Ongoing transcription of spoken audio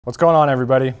What's going on,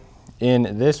 everybody?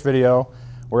 In this video,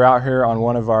 we're out here on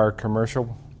one of our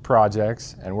commercial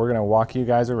projects, and we're going to walk you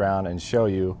guys around and show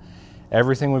you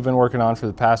everything we've been working on for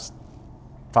the past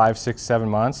 5, 6, 7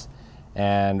 months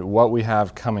and what we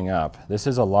have coming up. This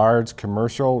is a large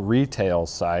commercial retail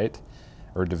site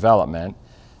or development.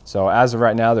 So as of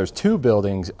right now, there's 2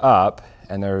 buildings up,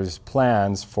 and there's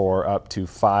plans for up to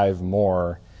 5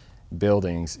 more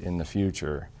buildings in the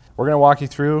future. We're going to walk you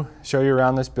through, show you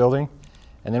around this building,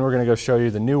 and then we're going to go show you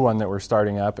the new one that we're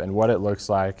starting up and what it looks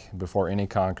like before any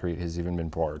concrete has even been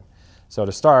poured. So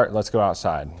to start, let's go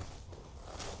outside.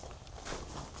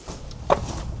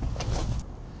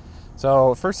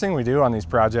 So first thing we do on these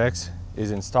projects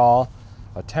is install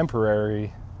a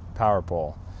temporary power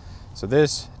pole. So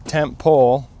this temp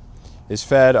pole is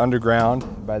fed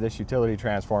underground by this utility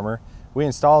transformer. We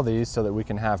install these so that we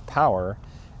can have power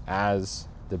as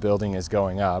the building is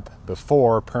going up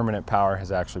before permanent power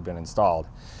has actually been installed.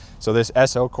 So this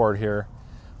SO cord here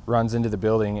runs into the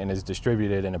building and is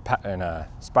distributed in a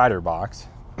spider box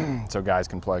so guys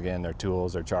can plug in their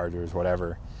tools, their chargers,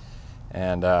 whatever,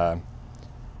 and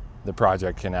the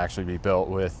project can actually be built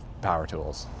with power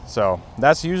tools. So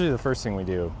that's usually the first thing we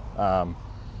do.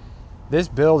 This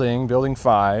building, building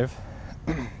 5,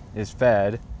 is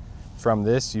fed from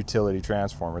this utility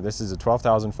transformer. This is a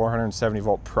 12,470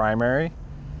 volt primary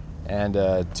and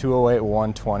a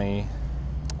 208/120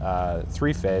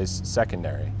 3-phase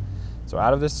secondary. So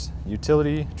out of this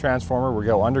utility transformer, we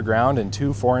go underground in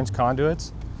 2 4-inch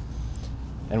conduits,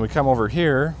 and we come over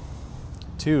here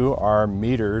to our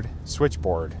metered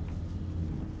switchboard.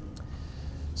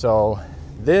 So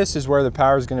this is where the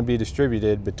power is going to be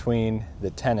distributed between the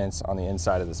tenants on the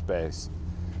inside of the space.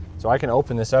 So I can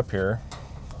open this up here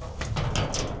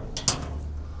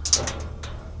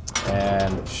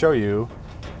and show you.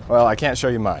 Well, I can't show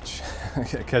you much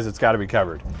because it's got to be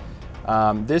covered.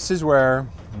 This is where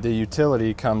the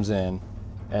utility comes in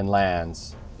and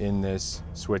lands in this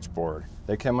switchboard.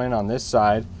 They come in on this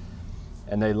side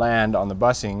and they land on the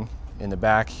busing in the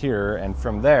back here, and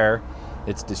from there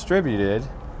it's distributed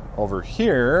over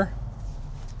here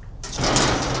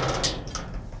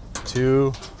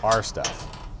to our stuff.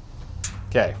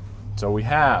 Okay, so we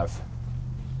have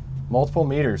multiple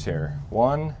meters here.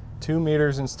 1, 2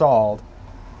 meters installed,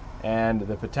 and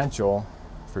the potential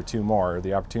for 2 more,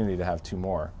 the opportunity to have 2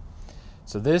 more.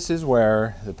 So this is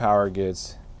where the power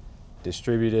gets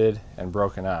distributed and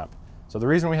broken up. So the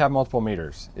reason we have multiple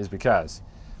meters is because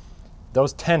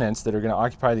those tenants that are going to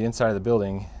occupy the inside of the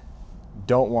building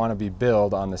don't want to be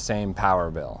billed on the same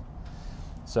power bill.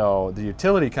 So the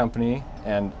utility company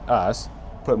and us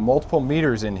put multiple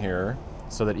meters in here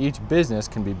so that each business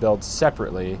can be billed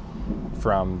separately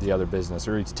from the other business,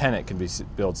 or each tenant can be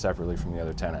billed separately from the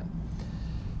other tenant.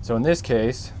 So in this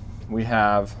case, we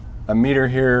have a meter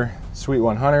here, Suite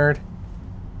 100,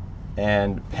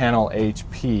 and panel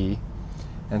HP.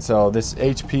 And so this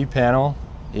HP panel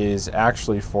is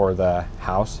actually for the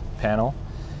house panel,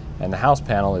 and the house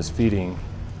panel is feeding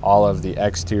all of the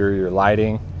exterior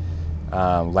lighting,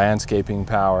 landscaping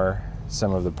power,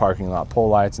 some of the parking lot pole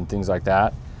lights and things like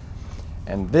that.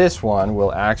 And this one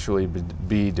will actually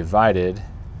be divided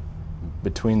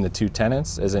between the 2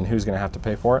 tenants, as in who's going to have to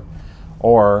pay for it,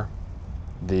 or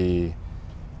the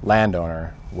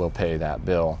landowner will pay that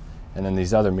bill. And then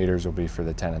these other meters will be for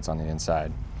the tenants on the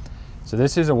inside. So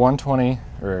this is a 120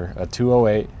 or a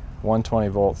 208 120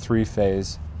 volt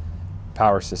 3-phase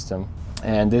power system,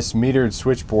 and this metered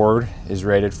switchboard is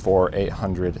rated for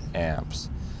 800 amps.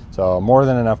 So more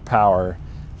than enough power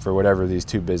for whatever these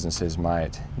 2 businesses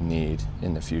might need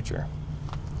in the future.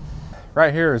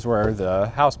 Right here is where the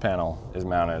house panel is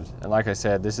mounted, and like I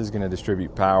said, this is going to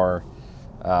distribute power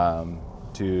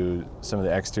to some of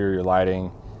the exterior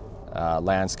lighting,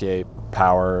 landscape,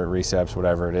 power, receps,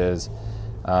 whatever it is.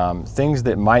 Things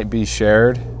that might be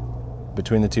shared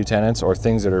between the 2 tenants or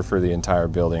things that are for the entire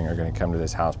building are going to come to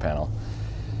this house panel.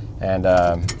 And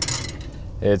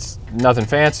it's nothing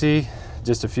fancy,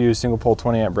 just a few single pole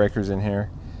 20 amp breakers in here,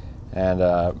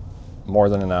 and more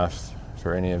than enough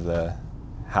for any of the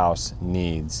house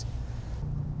needs.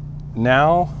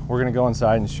 Now we're going to go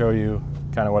inside and show you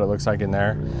kind of what it looks like in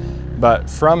there. But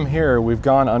from here, we've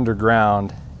gone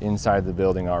underground inside the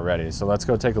building already. So let's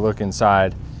go take a look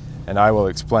inside, and I will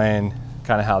explain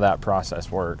kind of how that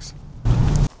process works.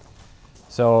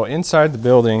 So inside the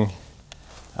building,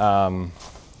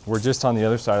 we're just on the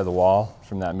other side of the wall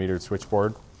from that metered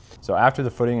switchboard. So after the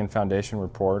footing and foundation were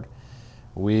poured,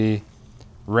 we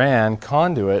ran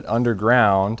conduit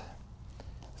underground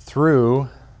through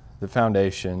the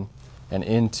foundation and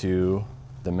into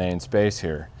the main space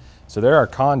here. So there are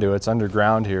conduits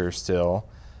underground here still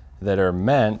that are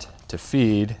meant to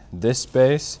feed this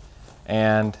space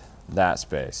and that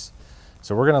space.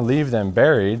 So we're going to leave them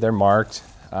buried. They're marked.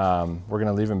 We're going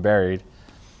to leave them buried,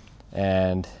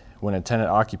 and when a tenant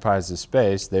occupies this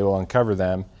space, they will uncover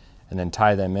them and then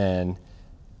tie them in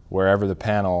wherever the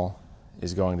panel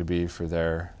is going to be for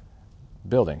their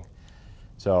building.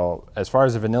 So as far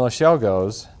as the vanilla shell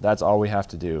goes, that's all we have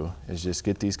to do is just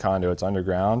get these conduits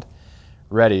underground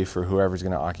ready for whoever's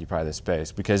going to occupy this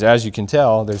space. Because as you can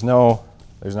tell, there's no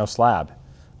slab.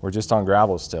 We're just on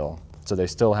gravel still. So they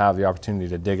still have the opportunity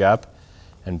to dig up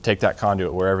and take that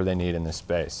conduit wherever they need in this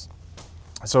space.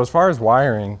 So as far as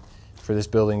wiring for this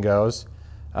building goes,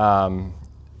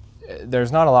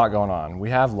 there's not a lot going on. We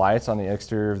have lights on the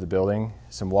exterior of the building,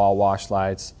 some wall wash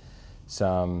lights,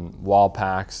 some wall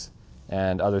packs,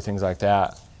 and other things like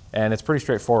that. And it's pretty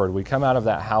straightforward. We come out of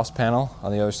that house panel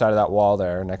on the other side of that wall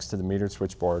there next to the metered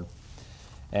switchboard,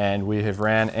 and we have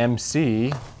ran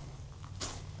MC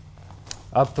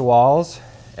up the walls,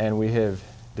 and we have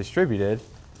distributed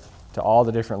to all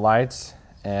the different lights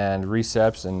and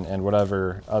receps and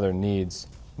whatever other needs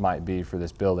might be for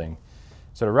this building.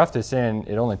 So to rough this in,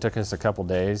 it only took us a couple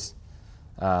days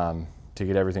to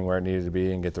get everything where it needed to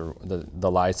be and get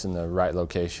the lights in the right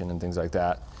location and things like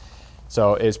that.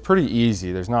 So it's pretty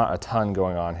easy. There's not a ton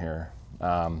going on here.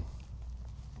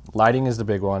 Lighting is the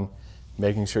big one,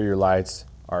 making sure your lights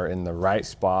are in the right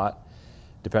spot.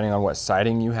 Depending on what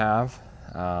siding you have,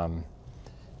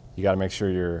 you got to make sure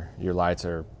your lights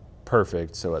are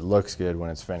perfect so it looks good when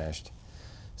it's finished.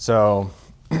 So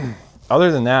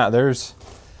other than that,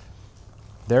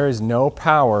 there is no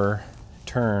power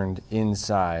turned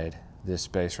inside this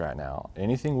space right now.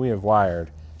 Anything we have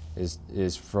wired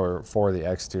is for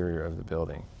the exterior of the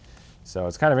building. So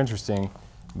it's kind of interesting,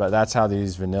 but that's how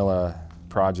these vanilla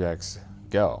projects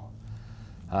go.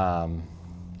 Other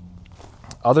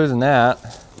than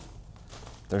that,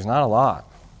 there's not a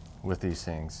lot with these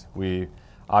things. We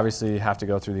obviously have to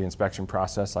go through the inspection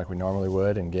process like we normally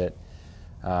would and get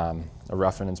a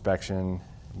rough-in inspection,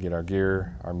 get our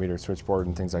gear, our meter switchboard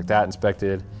and things like that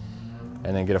inspected,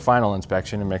 and then get a final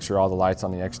inspection and make sure all the lights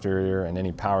on the exterior and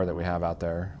any power that we have out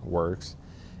there works.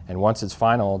 And once it's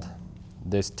finalized,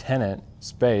 this tenant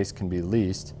space can be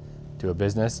leased to a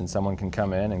business, and someone can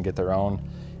come in and get their own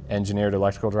engineered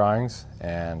electrical drawings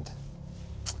and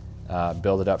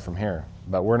build it up from here.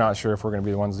 But we're not sure if we're going to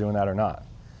be the ones doing that or not.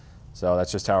 So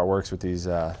that's just how it works with these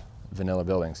vanilla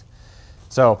buildings.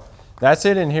 So that's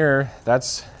it in here.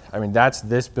 That's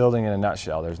this building in a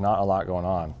nutshell. There's not a lot going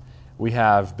on. We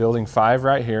have building 5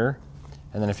 right here,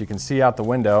 and then if you can see out the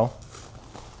window,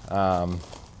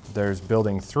 there's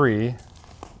building 3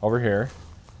 over here.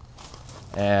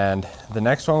 And the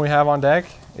next one we have on deck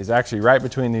is actually right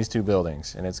between these two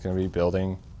buildings, and it's going to be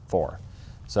building 4.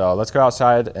 So let's go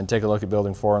outside and take a look at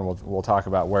building 4, and we'll talk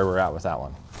about where we're at with that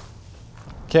one.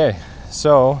 Okay,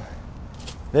 so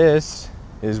this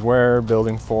is where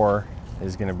building 4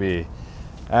 is going to be.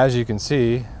 As you can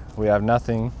see, we have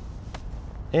nothing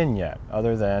in yet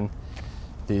other than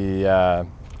the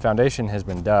foundation has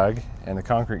been dug, and the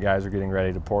concrete guys are getting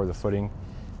ready to pour the footing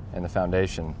and the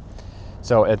foundation.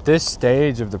 So at this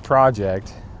stage of the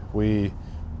project, we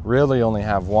really only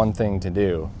have one thing to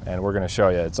do, and we're going to show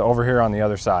you. It's over here on the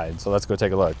other side, so let's go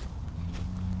take a look.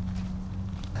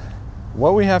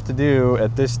 What we have to do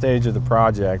at this stage of the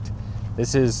project,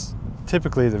 this is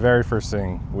typically the very first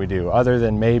thing we do, other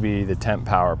than maybe the temp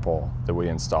power pole that we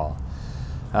install.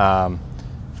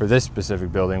 For this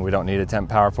specific building, we don't need a temp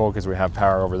power pole because we have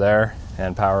power over there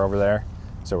and power over there,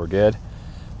 so we're good.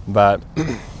 But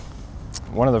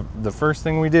one of the first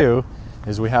thing we do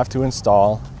is we have to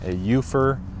install a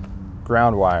Ufer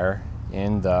ground wire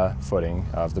in the footing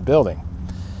of the building.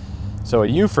 So a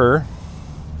Ufer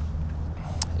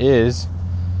is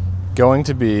going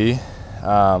to be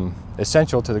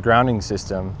essential to the grounding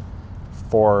system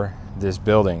for this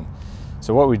building.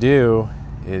 So what we do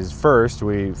is first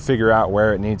we figure out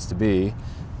where it needs to be.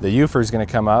 The Ufer is going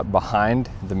to come up behind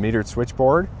the metered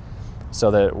switchboard so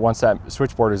that once that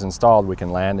switchboard is installed, we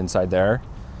can land inside there.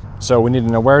 So we need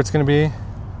to know where it's going to be.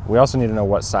 We also need to know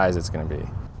what size it's going to be.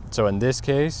 So in this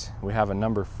case, we have a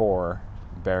number 4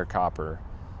 bare copper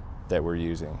that we're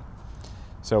using.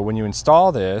 So when you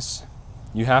install this,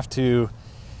 you have to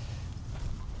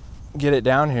get it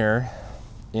down here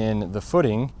in the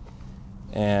footing,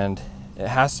 and it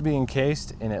has to be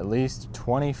encased in at least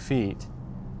 20 feet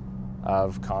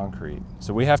of concrete.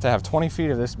 So we have to have 20 feet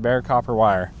of this bare copper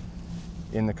wire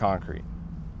in the concrete.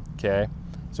 Okay,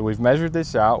 so we've measured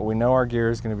this out. We know our gear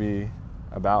is going to be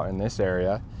about in this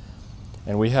area,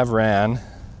 and we have ran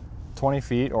 20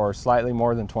 feet or slightly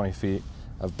more than 20 feet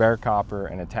of bare copper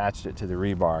and attached it to the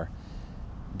rebar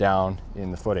down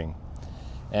in the footing.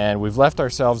 And we've left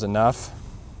ourselves enough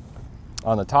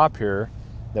on the top here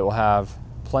that we'll have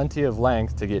plenty of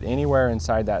length to get anywhere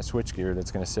inside that switchgear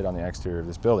that's going to sit on the exterior of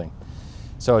this building.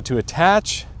 So to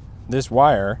attach this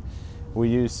wire, we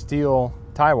use steel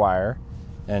tie wire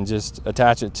and just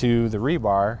attach it to the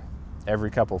rebar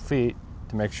every couple feet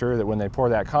to make sure that when they pour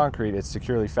that concrete, it's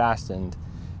securely fastened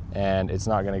and it's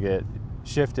not going to get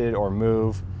shifted or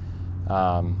move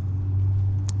out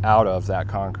of that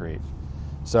concrete.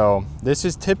 So this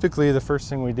is typically the first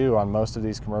thing we do on most of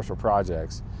these commercial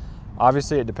projects.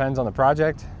 Obviously it depends on the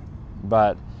project,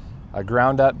 but a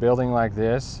ground up building like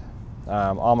this,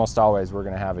 almost always we're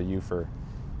going to have a Ufer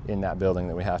in that building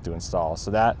that we have to install.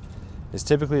 So that is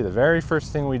typically the very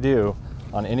first thing we do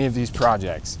on any of these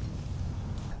projects.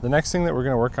 The next thing that we're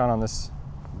going to work on this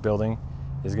building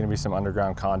is going to be some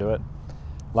underground conduit.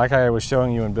 Like I was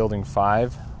showing you in building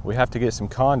 5, we have to get some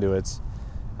conduits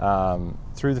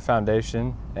through the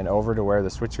foundation and over to where the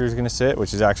switchgear is going to sit,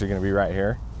 which is actually going to be right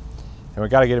here. And we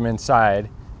got to get them inside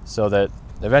so that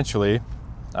eventually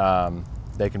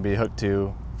they can be hooked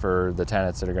to for the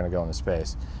tenants that are going to go in the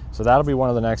space. So that'll be one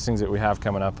of the next things that we have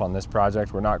coming up on this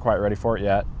project. We're not quite ready for it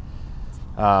yet.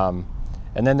 And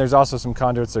then there's also some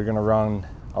conduits that are going to run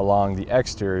along the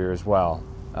exterior as well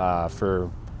for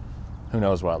who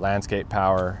knows what, landscape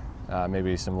power,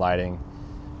 maybe some lighting.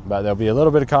 But there'll be a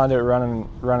little bit of conduit running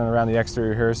around the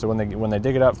exterior here, so when they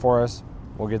dig it up for us,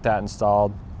 we'll get that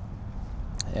installed.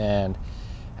 And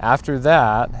after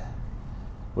that,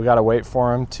 we got to wait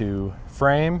for them to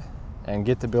frame and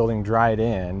get the building dried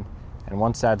in. And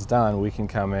once that's done, we can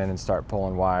come in and start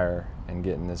pulling wire and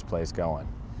getting this place going.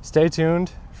 Stay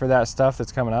tuned for that stuff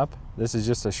that's coming up. This is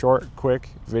just a short, quick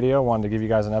video. Wanted to give you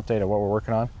guys an update of what we're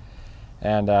working on.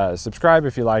 And subscribe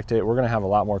if you liked it. We're going to have a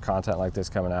lot more content like this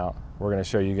coming out. We're going to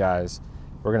show you guys,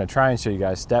 we're going to try and show you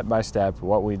guys step by step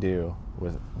what we do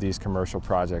with these commercial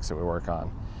projects that we work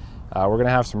on. We're going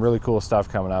to have some really cool stuff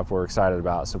coming up we're excited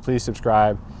about. So please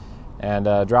subscribe and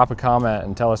drop a comment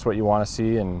and tell us what you want to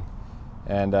see. And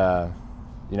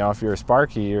you know, if you're a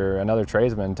Sparky or another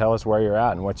tradesman, tell us where you're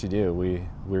at and what you do. We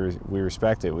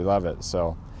respect it. We love it.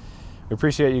 So we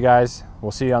appreciate you guys.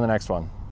 We'll see you on the next one.